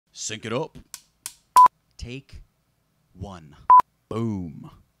Sync it up. Take one. Boom.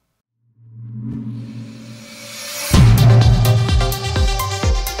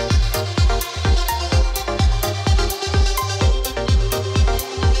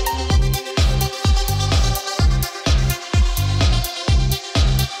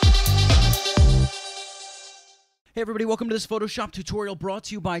 Hey everybody, welcome to this Photoshop tutorial brought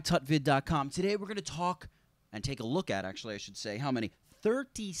to you by tutvid.com. Today we're going to talk and take a look at, actually I should say, how many?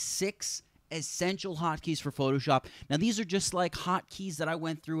 36 essential hotkeys for Photoshop. Now these are just like hotkeys that I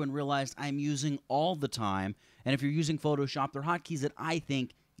went through and realized I'm using all the time. And if you're using Photoshop, they're hotkeys that I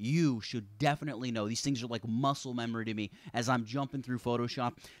think you should definitely know. These things are like muscle memory to me as I'm jumping through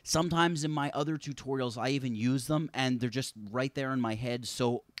Photoshop. Sometimes in my other tutorials I even use them and they're just right there in my head,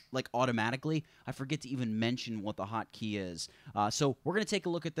 so like automatically I forget to even mention what the hotkey is. So we're going to take a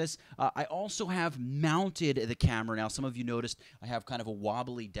look at this. I also have mounted the camera now. Some of you noticed I have kind of a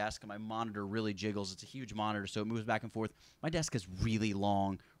wobbly desk and my monitor really jiggles. It's a huge monitor, so it moves back and forth. My desk has really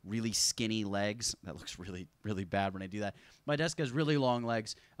long, really skinny legs. That looks really, really bad when I do that. My desk has really long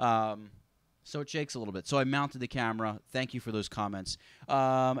legs. So it shakes a little bit. So I mounted the camera. Thank you for those comments.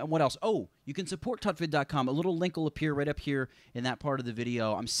 And what else? Oh, you can support tutvid.com. A little link will appear right up here in that part of the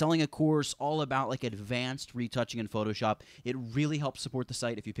video. I'm selling a course all about like advanced retouching in Photoshop. It really helps support the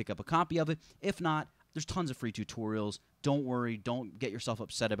site if you pick up a copy of it. If not, there's tons of free tutorials. Don't worry. Don't get yourself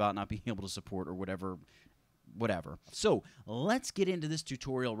upset about not being able to support or whatever. So let's get into this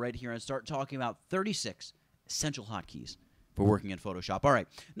tutorial right here and start talking about 36 essential hotkeys for working in Photoshop. All right,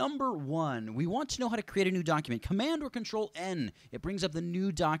 number one, we want to know how to create a new document. Command or Control N. It brings up the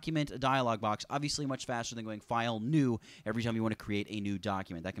new document dialog box, obviously much faster than going File, New, every time you want to create a new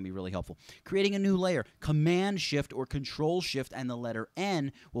document. That can be really helpful. Creating a new layer. Command Shift or Control Shift and the letter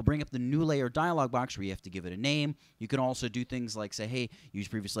N will bring up the new layer dialog box where you have to give it a name. You can also do things like say, hey, use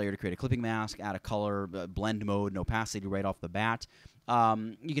previous layer to create a clipping mask, add a color, blend mode, and opacity right off the bat.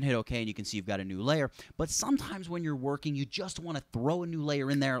 You can hit OK and you can see you've got a new layer. But sometimes when you're working, you just want to throw a new layer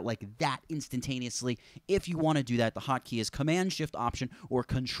in there like that instantaneously. If you want to do that, the hotkey is Command-Shift Option or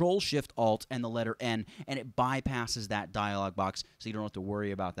Control-Shift-Alt and the letter N, and it bypasses that dialog box so you don't have to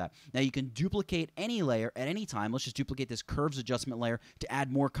worry about that. Now you can duplicate any layer at any time. Let's just duplicate this Curves Adjustment layer to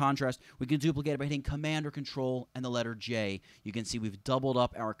add more contrast. We can duplicate it by hitting Command or Control and the letter J. You can see we've doubled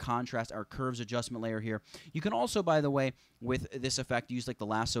up our contrast, our Curves Adjustment layer here. You can also, by the way, with this effect, use like the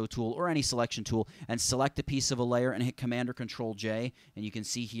lasso tool or any selection tool and select a piece of a layer and hit Command or Control J, and you can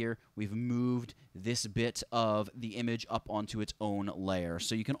see here we've moved this bit of the image up onto its own layer.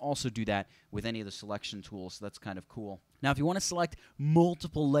 So you can also do that with any of the selection tools, so that's kind of cool. Now if you want to select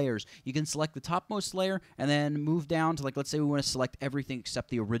multiple layers, you can select the topmost layer and then move down to, like, let's say we want to select everything except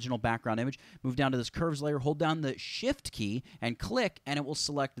the original background image. Move down to this curves layer, hold down the Shift key and click, and it will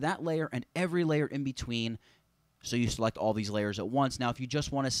select that layer and every layer in between. So you select all these layers at once. Now, if you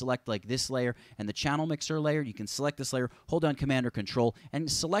just want to select like this layer and the channel mixer layer, you can select this layer, hold down Command or Control, and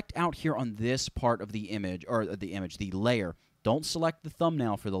select out here on this part of the image, or the layer. Don't select the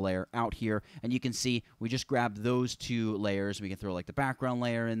thumbnail for the layer out here, and you can see we just grabbed those two layers. We can throw like the background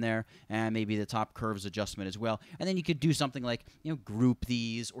layer in there and maybe the top curves adjustment as well. And then you could do something like, you know, group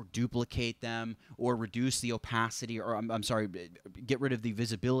these or duplicate them or reduce the opacity, or I'm sorry, get rid of the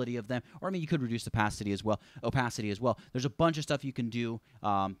visibility of them. Or I mean, you could reduce the opacity as well. There's a bunch of stuff you can do,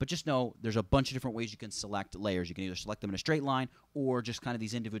 but just know there's a bunch of different ways you can select layers. You can either select them in a straight line or just kind of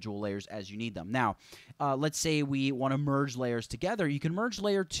these individual layers as you need them. Now, let's say we want to merge layers together. You can merge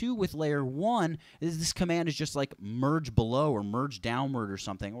layer 2 with layer 1. This command is just like merge below or merge downward or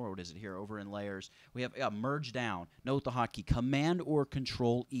something. Or what is it here? Over in layers, we have merge down. Note the hotkey Command or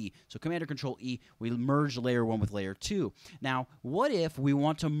Control E. So Command or Control E, we merge layer 1 with layer 2. Now, what if we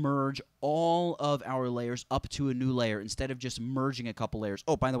want to merge all of our layers up to a new layer instead of just merging a couple layers?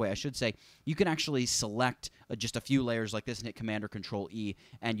 Oh, by the way, I should say you can actually select just a few layers like this and hit Command or Control E,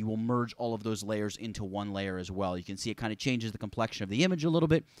 and you will merge all of those layers into one layer as well. You can see it kind of changes the complexion of the image a little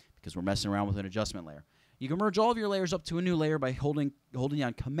bit because we're messing around with an adjustment layer. You can merge all of your layers up to a new layer by holding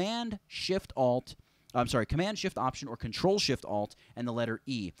down Command Shift Option or Control Shift Alt and the letter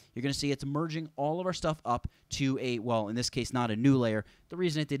E. You're going to see it's merging all of our stuff up to a, well, in this case, not a new layer. The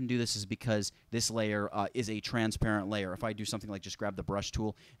reason it didn't do this is because this layer is a transparent layer. If I do something like just grab the brush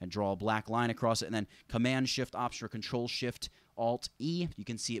tool and draw a black line across it and then Command Shift Option or Control Shift Alt E, you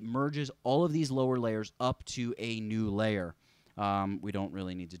can see it merges all of these lower layers up to a new layer. We don't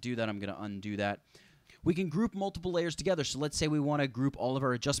really need to do that. I'm going to undo that. We can group multiple layers together. So let's say we want to group all of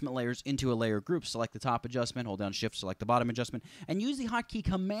our adjustment layers into a layer group. Select the top adjustment, hold down Shift, select the bottom adjustment, and use the hotkey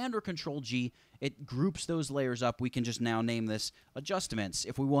Command or Control G. It groups those layers up. We can just now name this adjustments.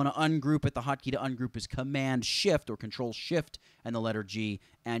 If we want to ungroup it, the hotkey to ungroup is Command Shift or Control Shift and the letter G,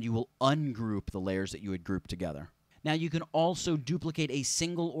 and you will ungroup the layers that you had grouped together. Now, you can also duplicate a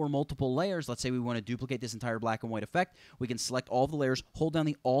single or multiple layers. Let's say we want to duplicate this entire black and white effect. We can select all the layers, hold down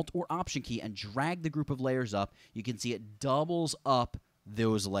the Alt or Option key, and drag the group of layers up. You can see it doubles up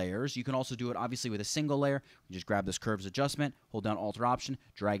those layers. You can also do it, obviously, with a single layer. We just grab this Curves adjustment, hold down Alt or Option,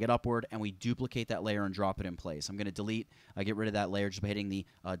 drag it upward, and we duplicate that layer and drop it in place. I'm going to get rid of that layer just by hitting the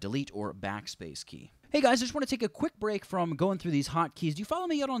Delete or Backspace key. Hey guys, I just want to take a quick break from going through these hotkeys. Do you follow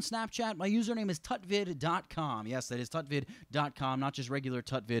me yet on Snapchat? My username is tutvid.com. Yes, that is tutvid.com, not just regular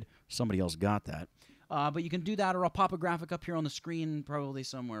tutvid. Somebody else got that. But you can do that, or I'll pop a graphic up here on the screen, probably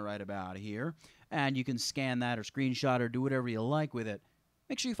somewhere right about here. And you can scan that or screenshot or do whatever you like with it.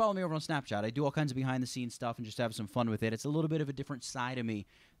 Make sure you follow me over on Snapchat. I do all kinds of behind-the-scenes stuff and just have some fun with it. It's a little bit of a different side of me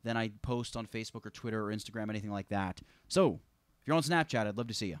than I post on Facebook or Twitter or Instagram, anything like that. So, if you're on Snapchat, I'd love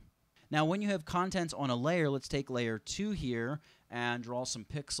to see you. Now, when you have contents on a layer, let's take layer 2 here and draw some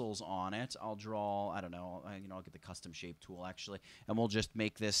pixels on it. I'll draw, I don't know, I'll get the custom shape tool, actually, and we'll just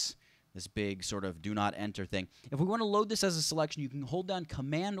make this big sort of do not enter thing. If we want to load this as a selection, you can hold down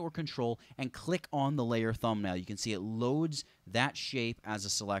Command or Control and click on the layer thumbnail. You can see it loads that shape as a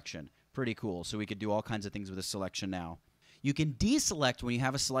selection. Pretty cool. So we could do all kinds of things with a selection now. You can deselect when you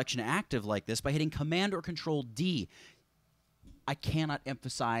have a selection active like this by hitting Command or Control D. I cannot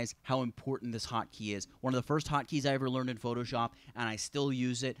emphasize how important this hotkey is. One of the first hotkeys I ever learned in Photoshop, and I still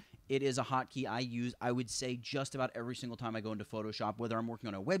use it. It is a hotkey I use, I would say, just about every single time I go into Photoshop, whether I'm working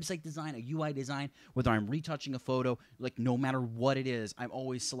on a website design, a UI design, whether I'm retouching a photo, like no matter what it is, I'm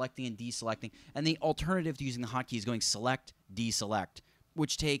always selecting and deselecting. And the alternative to using the hotkey is going select, deselect,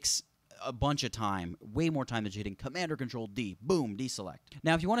 which takes a bunch of time, way more time than just hitting Command or Control D. Boom, deselect.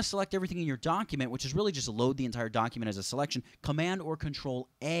 Now, if you want to select everything in your document, which is really just load the entire document as a selection, Command or Control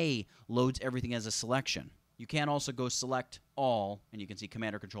A loads everything as a selection. You can also go select all, and you can see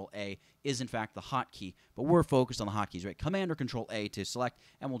Command or Control A is in fact the hotkey, but we're focused on the hotkeys, right? Command or Control A to select,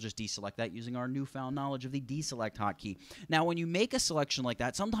 and we'll just deselect that using our newfound knowledge of the deselect hotkey. Now, when you make a selection like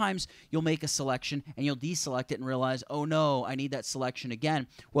that, sometimes you'll make a selection and you'll deselect it and realize, oh no, I need that selection again.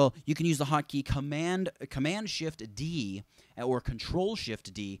 Well, you can use the hotkey Command Shift D or Control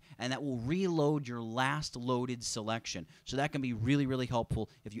Shift D, and that will reload your last loaded selection. So that can be really, really helpful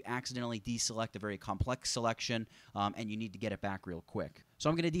if you accidentally deselect a very complex selection and you need to get it back real quick. So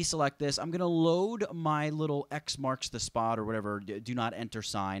I'm going to deselect this. I'm going to load my little X marks the spot or whatever, do not enter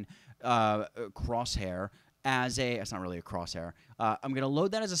sign, crosshair, as a, it's not really a crosshair. I'm going to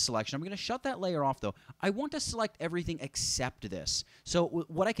load that as a selection. I'm going to shut that layer off, though. I want to select everything except this. So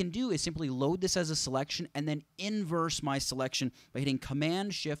what I can do is simply load this as a selection and then inverse my selection by hitting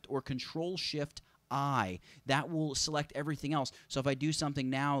Command-Shift or Control-Shift-I. That will select everything else. So if I do something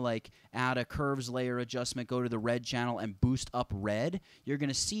now like add a curves layer adjustment, go to the red channel and boost up red, you're going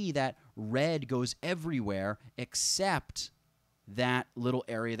to see that red goes everywhere except that little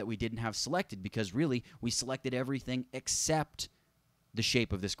area that we didn't have selected, because really we selected everything except the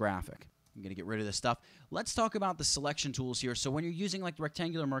shape of this graphic. I'm going to get rid of this stuff. Let's talk about the selection tools here. So when you're using like the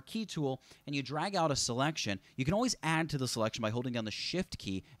rectangular marquee tool and you drag out a selection, you can always add to the selection by holding down the Shift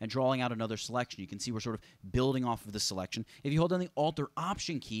key and drawing out another selection. You can see we're sort of building off of the selection. If you hold down the Alt or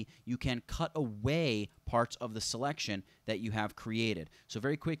Option key, you can cut away parts of the selection that you have created. So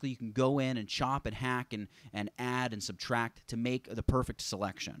very quickly you can go in and chop and hack and add and subtract to make the perfect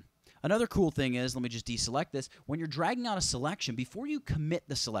selection. Another cool thing is, let me just deselect this, when you're dragging out a selection, before you commit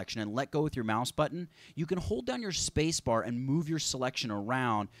the selection and let go with your mouse button, you can hold down your space bar and move your selection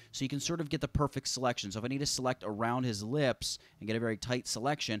around so you can sort of get the perfect selection. So if I need to select around his lips and get a very tight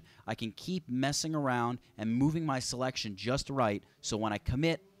selection, I can keep messing around and moving my selection just right so when I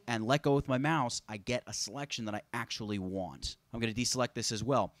commit and let go with my mouse, I get a selection that I actually want. I'm going to deselect this as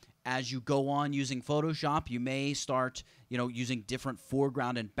well. As you go on using Photoshop, you may start, using different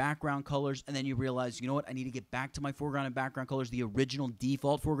foreground and background colors, and then you realize, you know what, I need to get back to my foreground and background colors, the original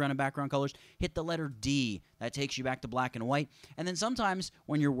default foreground and background colors. Hit the letter D. That takes you back to black and white. And then sometimes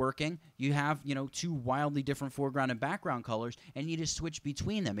when you're working, you have, two wildly different foreground and background colors, and you need to switch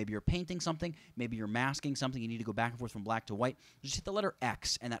between them. Maybe you're painting something, maybe you're masking something, you need to go back and forth from black to white. Just hit the letter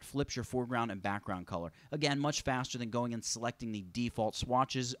X, and that flips your foreground and background color. Again, much faster than going and selecting the default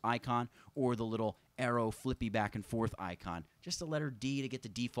swatches icon or the little arrow flippy back and forth icon. Just the letter D to get the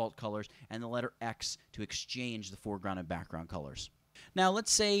default colors and the letter X to exchange the foreground and background colors. Now,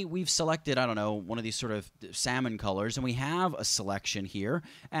 let's say we've selected, I don't know, one of these sort of salmon colors, and we have a selection here,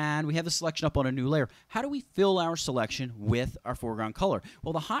 and we have the selection up on a new layer. How do we fill our selection with our foreground color?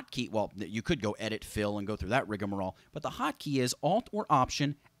 Well, the hotkey, well, you could go Edit, Fill, and go through that rigmarole, but the hotkey is Alt or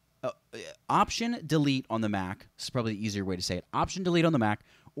Option, Option Delete on the Mac. This is probably the easier way to say it. Option Delete on the Mac,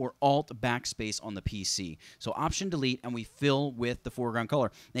 or Alt Backspace on the PC. So Option Delete, and we fill with the foreground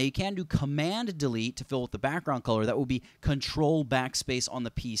color. Now you can do Command Delete to fill with the background color. That will be Control Backspace on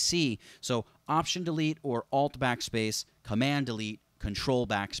the PC. So Option Delete or Alt Backspace, Command Delete, Control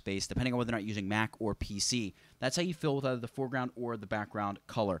Backspace, depending on whether or not you're using Mac or PC. That's how you fill with either the foreground or the background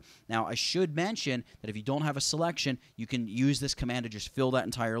color. Now, I should mention that if you don't have a selection, you can use this command to just fill that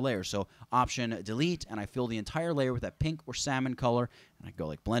entire layer. So Option Delete, and I fill the entire layer with that pink or salmon color, and I go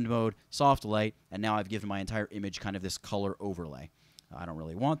like Blend Mode, Soft Light, and now I've given my entire image kind of this color overlay. I don't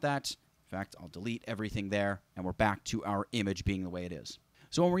really want that. In fact, I'll delete everything there, and we're back to our image being the way it is.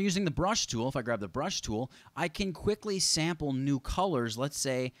 So when we're using the brush tool, if I grab the brush tool, I can quickly sample new colors. Let's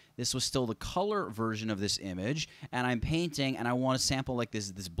say this was still the color version of this image, and I'm painting, and I want to sample like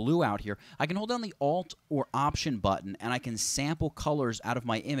this blue out here. I can hold down the Alt or Option button, and I can sample colors out of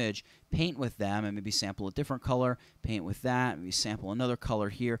my image, paint with them, and maybe sample a different color, paint with that, maybe sample another color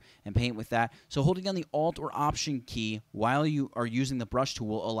here, and paint with that. So holding down the Alt or Option key while you are using the brush tool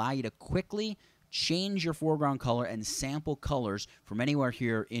will allow you to quickly change your foreground color and sample colors from anywhere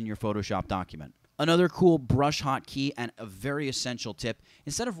here in your Photoshop document. Another cool brush hotkey and a very essential tip,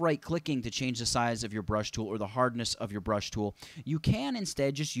 instead of right-clicking to change the size of your brush tool or the hardness of your brush tool, you can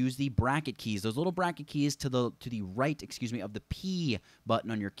instead just use the bracket keys, those little bracket keys to the right, of the P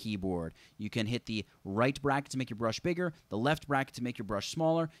button on your keyboard. You can hit the right bracket to make your brush bigger, the left bracket to make your brush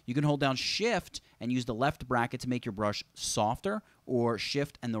smaller. You can hold down Shift and use the left bracket to make your brush softer, or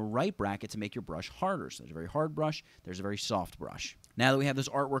Shift and the right bracket to make your brush harder. So there's a very hard brush, there's a very soft brush. Now that we have this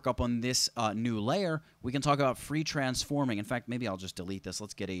artwork up on this new layer, we can talk about free transforming. In fact, maybe I'll just delete this.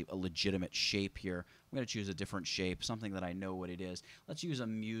 Let's get a legitimate shape here. I'm going to choose a different shape, something that I know what it is. Let's use a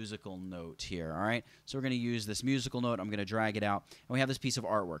musical note here, all right? So we're going to use this musical note. I'm going to drag it out, and we have this piece of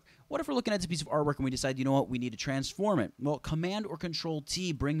artwork. What if we're looking at this piece of artwork and we decide, you know what, we need to transform it? Well, Command or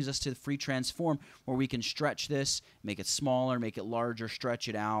Control-T brings us to the free transform, where we can stretch this, make it smaller, make it larger, stretch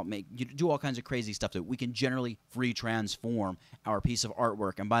it out, do all kinds of crazy stuff to it. We can generally free transform our piece of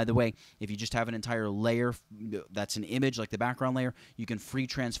artwork. And by the way, if you just have an entire layer that's an image, like the background layer, you can free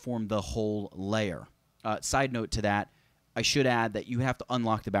transform the whole layer. Side note to that, I should add that you have to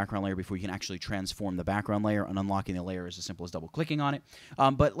unlock the background layer before you can actually transform the background layer, and unlocking the layer is as simple as double-clicking on it.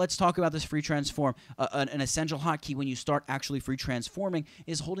 But let's talk about this free transform. An essential hotkey when you start actually free transforming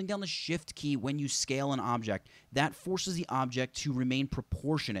is holding down the Shift key when you scale an object. That forces the object to remain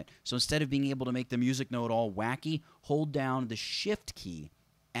proportionate. So instead of being able to make the music note all wacky, hold down the Shift key,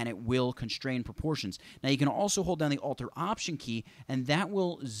 and it will constrain proportions. Now, you can also hold down the Alt or Option key, and that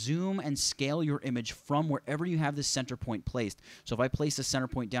will zoom and scale your image from wherever you have the center point placed. So if I place the center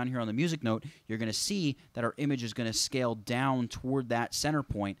point down here on the music note, you're going to see that our image is going to scale down toward that center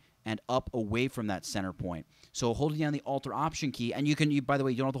point and up away from that center point. So holding down the Alt or Option key, and by the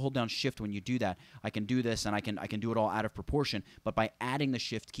way, you don't have to hold down Shift when you do that. I can do this, and I can do it all out of proportion, but by adding the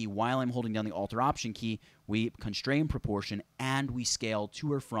Shift key while I'm holding down the Alt or Option key, we constrain proportion, and we scale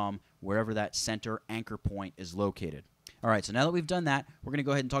to or from wherever that center anchor point is located. All right, so now that we've done that, we're going to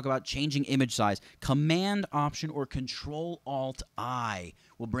go ahead and talk about changing image size. Command, Option, or Control-Alt-I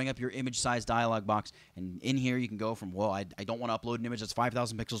will bring up your image size dialog box, and in here you can go from, well, I don't want to upload an image that's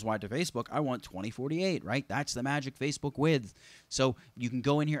 5,000 pixels wide to Facebook. I want 2048, right? That's the magic Facebook width. So you can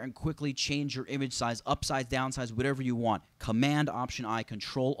go in here and quickly change your image size, upsize, downsize, whatever you want. Command, Option, I,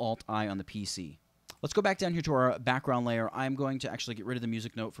 Control-Alt-I on the PC. Let's go back down here to our background layer. I'm going to actually get rid of the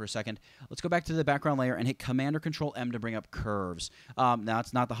music note for a second. Let's go back to the background layer and hit Command or Control-M to bring up curves. Now,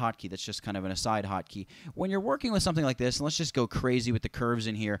 it's not the hotkey. That's just kind of an aside hotkey. When you're working with something like this, and let's just go crazy with the curves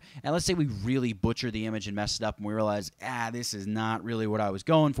in here, and let's say we really butcher the image and mess it up, and we realize, this is not really what I was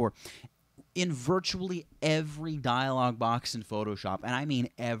going for. In virtually every dialog box in Photoshop, and I mean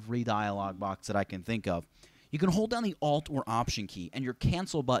every dialog box that I can think of, you can hold down the Alt or Option key, and your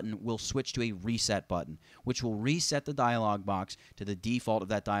Cancel button will switch to a Reset button, which will reset the dialog box to the default of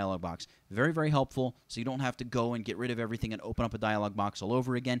that dialog box. Very, very helpful, so you don't have to go and get rid of everything and open up a dialog box all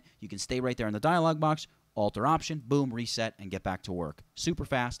over again. You can stay right there in the dialog box, Alt or Option, boom, reset, and get back to work. Super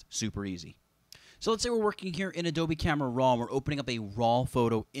fast, super easy. So let's say we're working here in Adobe Camera Raw, and we're opening up a RAW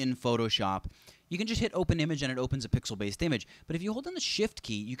photo in Photoshop. You can just hit Open Image, and it opens a pixel-based image. But if you hold down the Shift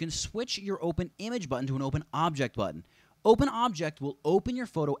key, you can switch your Open Image button to an Open Object button. Open Object will open your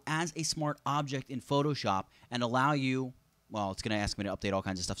photo as a smart object in Photoshop and allow you, well, it's going to ask me to update all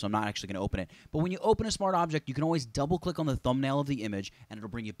kinds of stuff, so I'm not actually going to open it. But when you open a smart object, you can always double-click on the thumbnail of the image, and it'll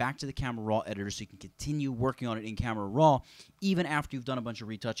bring you back to the Camera Raw editor so you can continue working on it in Camera Raw even after you've done a bunch of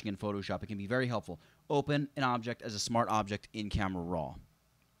retouching in Photoshop. It can be very helpful. Open an object as a smart object in Camera Raw.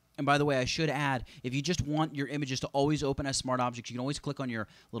 And by the way, I should add, if you just want your images to always open as smart objects, you can always click on your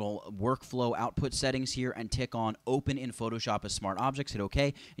little workflow output settings here and tick on Open in Photoshop as Smart Objects, hit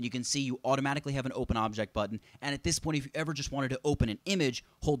OK, and you can see you automatically have an Open Object button. And at this point, if you ever just wanted to open an image,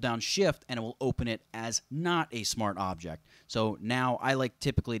 hold down Shift, and it will open it as not a smart object. So now I like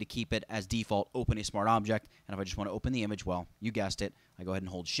typically to keep it as default, Open a Smart Object, and if I just want to open the image, well, you guessed it, I go ahead and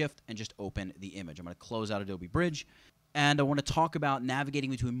hold Shift and just open the image. I'm going to close out Adobe Bridge. And I want to talk about navigating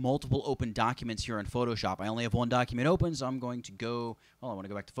between multiple open documents here in Photoshop. I only have one document open, so I'm going to go, well, I want to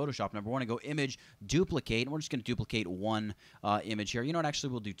go back to Photoshop. Number one, I go Image, Duplicate, and we're just going to duplicate one image here. You know what, actually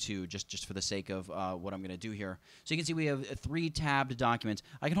we'll do two, just for the sake of what I'm going to do here. So you can see we have 3 tabbed documents.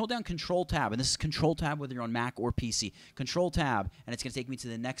 I can hold down Control-Tab, and this is Control-Tab whether you're on Mac or PC. Control-Tab, and it's going to take me to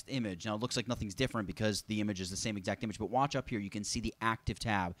the next image. Now, it looks like nothing's different because the image is the same exact image, but watch up here. You can see the active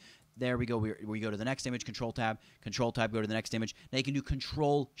tab. There we go. We go to the next image, Control-Tab, Control-Tab, go to the next image. Now you can do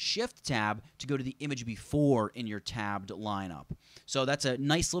Control-Shift-Tab to go to the image before in your tabbed lineup. So that's a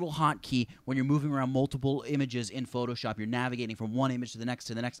nice little hotkey when you're moving around multiple images in Photoshop. You're navigating from one image to the next,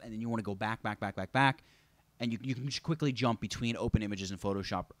 and then you want to go back, and you can just quickly jump between open images in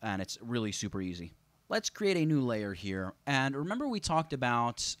Photoshop, and it's really super easy. Let's create a new layer here. And remember we talked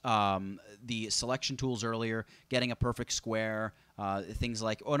about the selection tools earlier, getting a perfect square, things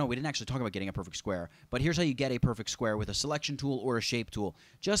like, oh no, we didn't actually talk about getting a perfect square. But here's how you get a perfect square with a selection tool or a shape tool.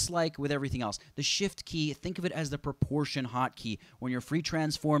 Just like with everything else, the Shift key, think of it as the proportion hotkey. When you're free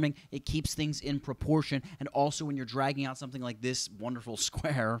transforming, it keeps things in proportion. And also when you're dragging out something like this wonderful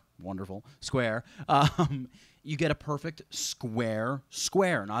square, you get a perfect square,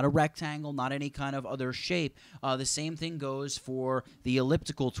 not a rectangle, not any kind of other shape. The same thing goes for the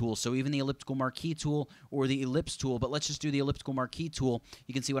elliptical tool. So even the elliptical marquee tool or the ellipse tool, but let's just do the elliptical marquee tool.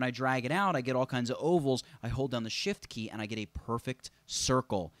 You can see when I drag it out, I get all kinds of ovals. I hold down the Shift key and I get a perfect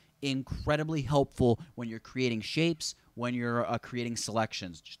circle. Incredibly helpful when you're creating shapes, when you're creating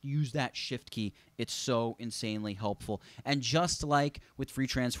selections. Just use that Shift key. It's so insanely helpful. And just like with free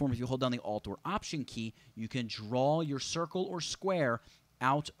transform, if you hold down the Alt or Option key, you can draw your circle or square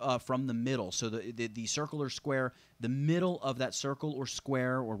out from the middle. So the circle or square, the middle of that circle or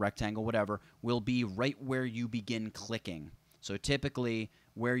square or rectangle, whatever, will be right where you begin clicking. So typically,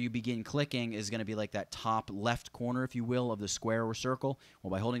 where you begin clicking is going to be like that top left corner, if you will, of the square or circle. Well,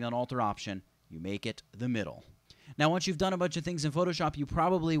 by holding down Alt or Option, you make it the middle. Now, once you've done a bunch of things in Photoshop, you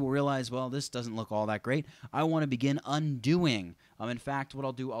probably will realize, well, this doesn't look all that great. I want to begin undoing. In fact, what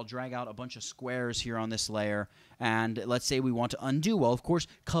I'll do, I'll drag out a bunch of squares here on this layer, and let's say we want to undo. Well, of course,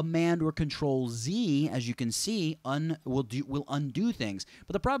 Command or Control-Z, as you can see, will undo things.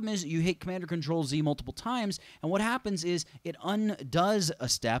 But the problem is you hit Command or Control-Z multiple times, and what happens is it undoes a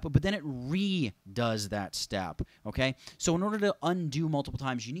step, but then it redoes that step, okay? So in order to undo multiple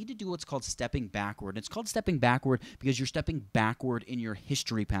times, you need to do what's called stepping backward. And it's called stepping backward because you're stepping backward in your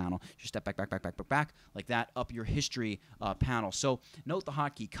history panel. You step back, like that, up your history panel. So note the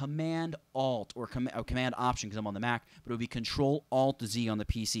hotkey Command-Alt or Command-Option because I'm on the Mac, but it would be Control-Alt-Z on the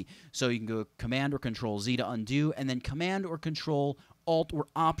PC. So you can go Command or Control-Z to undo, and then Command or Control-Alt or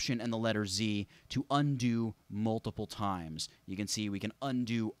Option and the letter Z to undo multiple times. You can see we can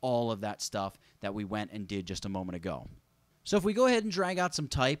undo all of that stuff that we went and did just a moment ago. So if we go ahead and drag out some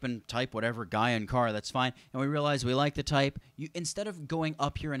type and type whatever, guy and car, that's fine, and we realize we like the type, instead of going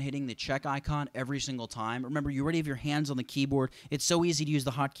up here and hitting the check icon every single time, remember you already have your hands on the keyboard. It's so easy to use the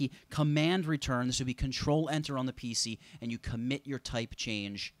hotkey Command-Return. This would be Control-Enter on the PC, and you commit your type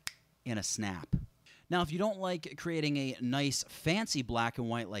change in a snap. Now, if you don't like creating a nice, fancy black and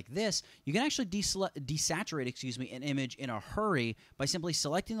white like this, you can actually desaturate, an image in a hurry by simply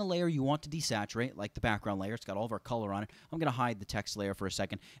selecting the layer you want to desaturate, like the background layer. It's got all of our color on it. I'm going to hide the text layer for a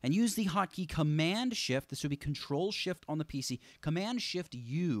second, and use the hotkey Command-Shift. This would be Control-Shift on the PC,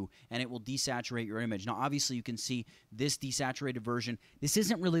 Command-Shift-U, and it will desaturate your image. Now, obviously, you can see this desaturated version. This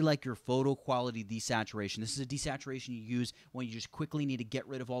isn't really like your photo quality desaturation. This is a desaturation you use when you just quickly need to get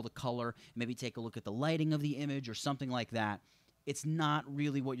rid of all the color, maybe take a look at the lighting of the image or something like that. It's not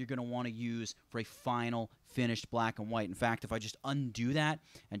really what you're going to want to use for a final finished black and white. In fact, if I just undo that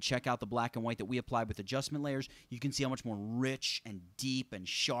and check out the black and white that we applied with adjustment layers, you can see how much more rich and deep and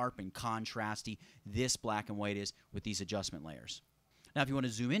sharp and contrasty this black and white is with these adjustment layers. Now, if you want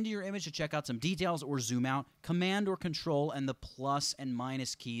to zoom into your image to check out some details or zoom out, Command or Control and the plus and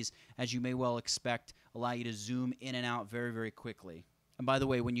minus keys, as you may well expect, allow you to zoom in and out very, very quickly. And by the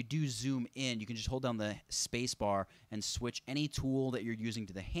way, when you do zoom in, you can just hold down the space bar and switch any tool that you're using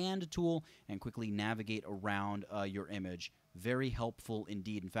to the hand tool and quickly navigate around your image. Very helpful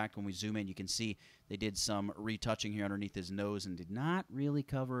indeed. In fact, when we zoom in, you can see they did some retouching here underneath his nose and did not really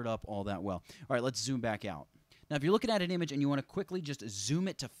cover it up all that well. All right, let's zoom back out. Now, if you're looking at an image and you want to quickly just zoom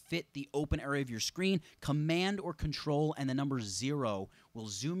it to fit the open area of your screen, Command or Control and the number 0 will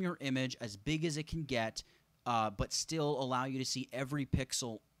zoom your image as big as it can get, but still allow you to see every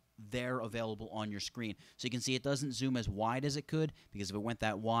pixel there available on your screen. So you can see it doesn't zoom as wide as it could, because if it went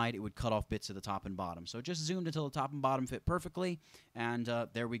that wide, it would cut off bits of the top and bottom. So it just zoomed until the top and bottom fit perfectly, and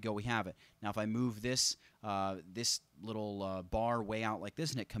there we go, we have it. Now if I move this little bar way out like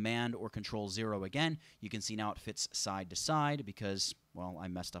this and hit Command or Control 0 again, you can see now it fits side to side because, well, I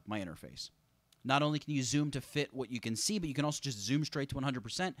messed up my interface. Not only can you zoom to fit what you can see, but you can also just zoom straight to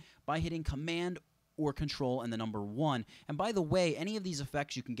 100% by hitting Command or Control and the number 1. And by the way, any of these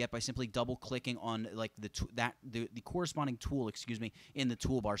effects you can get by simply double-clicking on like the corresponding tool, in the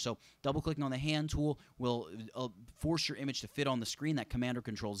toolbar. So double-clicking on the hand tool will force your image to fit on the screen, that Command or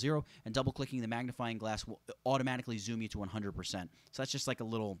Control 0, and double-clicking the magnifying glass will automatically zoom you to 100%. So that's just like a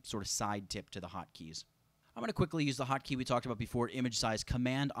little sort of side tip to the hotkeys. I'm going to quickly use the hotkey we talked about before, image size,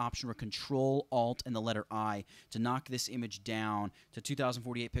 Command, Option, or Control, Alt, and the letter I to knock this image down to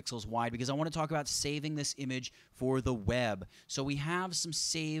 2048 pixels wide, because I want to talk about saving this image for the web. So we have some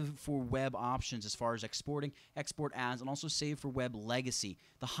save for web options as far as exporting, export as, and also save for web legacy.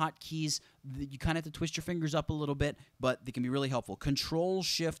 The hotkeys, you kind of have to twist your fingers up a little bit, but they can be really helpful. Control,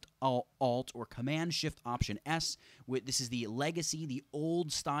 Shift, Alt, or Command, Shift, Option, S. This is the legacy, the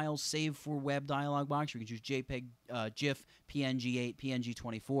old style save for web dialog box. You can choose JPEG, GIF, PNG8,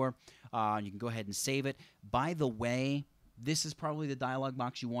 PNG24. You can go ahead and save it. By the way, this is probably the dialog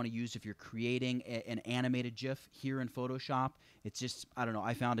box you want to use if you're creating an animated GIF here in Photoshop. It's just, I don't know,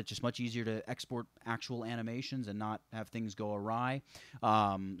 I found it just much easier to export actual animations and not have things go awry.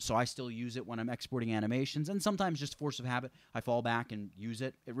 So I still use it when I'm exporting animations, and sometimes just force of habit, I fall back and use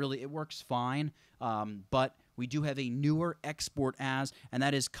it. It works fine, but we do have a newer export as, and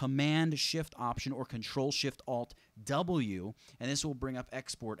that is Command Shift Option or Control Shift Alt W, and this will bring up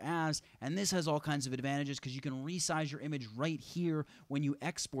export as, and this has all kinds of advantages because you can resize your image right here when you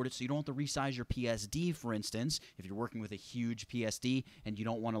export it, so you don't have to resize your PSD, for instance, if you're working with a huge PSD and you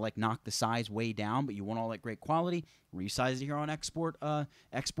don't want to like knock the size way down, but you want all that great quality, resize it here on export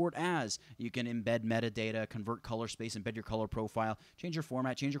as. You can embed metadata, convert color space, embed your color profile, change your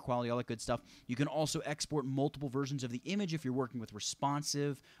format, change your quality, all that good stuff. You can also export multiple versions of the image if you're working with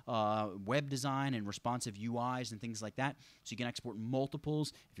responsive web design and responsive UIs and things like that. So you can export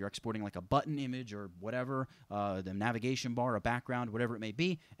multiples if you're exporting like a button image or whatever, the navigation bar, a background, whatever it may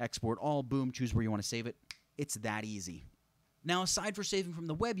be. Export all, boom, choose where you want to save it. It's that easy. Now, aside for saving from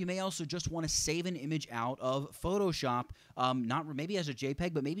the web, you may also just want to save an image out of Photoshop, not maybe as a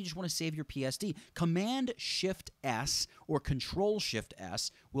JPEG, but maybe you just want to save your PSD. Command-Shift-S or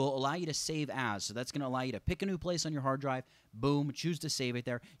Control-Shift-S will allow you to save as. So that's going to allow you to pick a new place on your hard drive, boom, choose to save it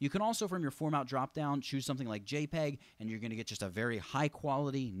there. You can also, from your format dropdown, choose something like JPEG, and you're going to get just a very high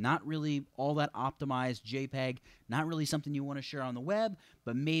quality, not really all that optimized JPEG, not really something you want to share on the web,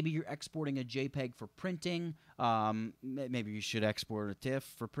 but maybe you're exporting a JPEG for printing. Maybe you should export a TIFF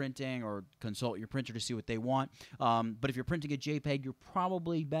for printing or consult your printer to see what they want. But if you're printing a JPEG, you're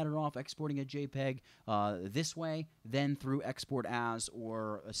probably better off exporting a JPEG this way than through export as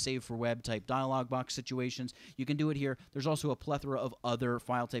or a save for web type dialog box situations. You can do it here. There's also a plethora of other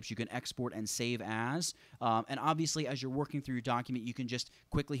file types you can export and save as. And obviously, as you're working through your document, you can just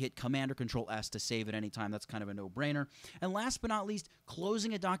quickly hit Command or Control S to save at any time. That's kind of a no-brainer. And last but not least,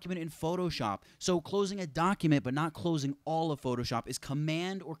 closing a document in Photoshop. So closing a document but not closing all of Photoshop is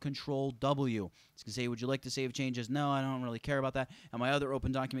Command or Control W. It's going to say, would you like to save changes? No, I don't really care about that. And my other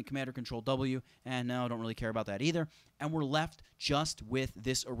open document, Command or Control W, and no, I don't really care about that either. And we're left just with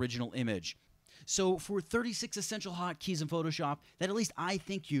this original image. So for 36 essential hotkeys in Photoshop that at least I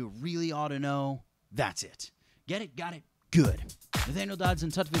think you really ought to know, that's it. Get it? Got it? Good. Nathaniel Dodson,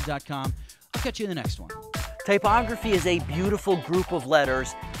 tutvid.com. I'll catch you in the next one. Typography is a beautiful group of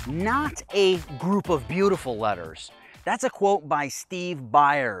letters, not a group of beautiful letters. That's a quote by Steve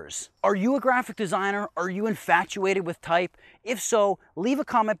Byers. Are you a graphic designer? Are you infatuated with type? If so, leave a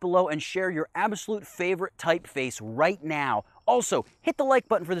comment below and share your absolute favorite typeface right now. Also, hit the like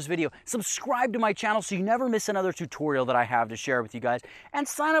button for this video, subscribe to my channel so you never miss another tutorial that I have to share with you guys, and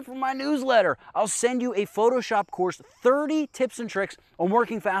sign up for my newsletter. I'll send you a Photoshop course, 30 tips and tricks on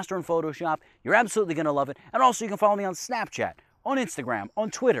working faster in Photoshop. You're absolutely going to love it. And also, you can follow me on Snapchat, on Instagram,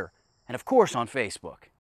 on Twitter, and of course on Facebook.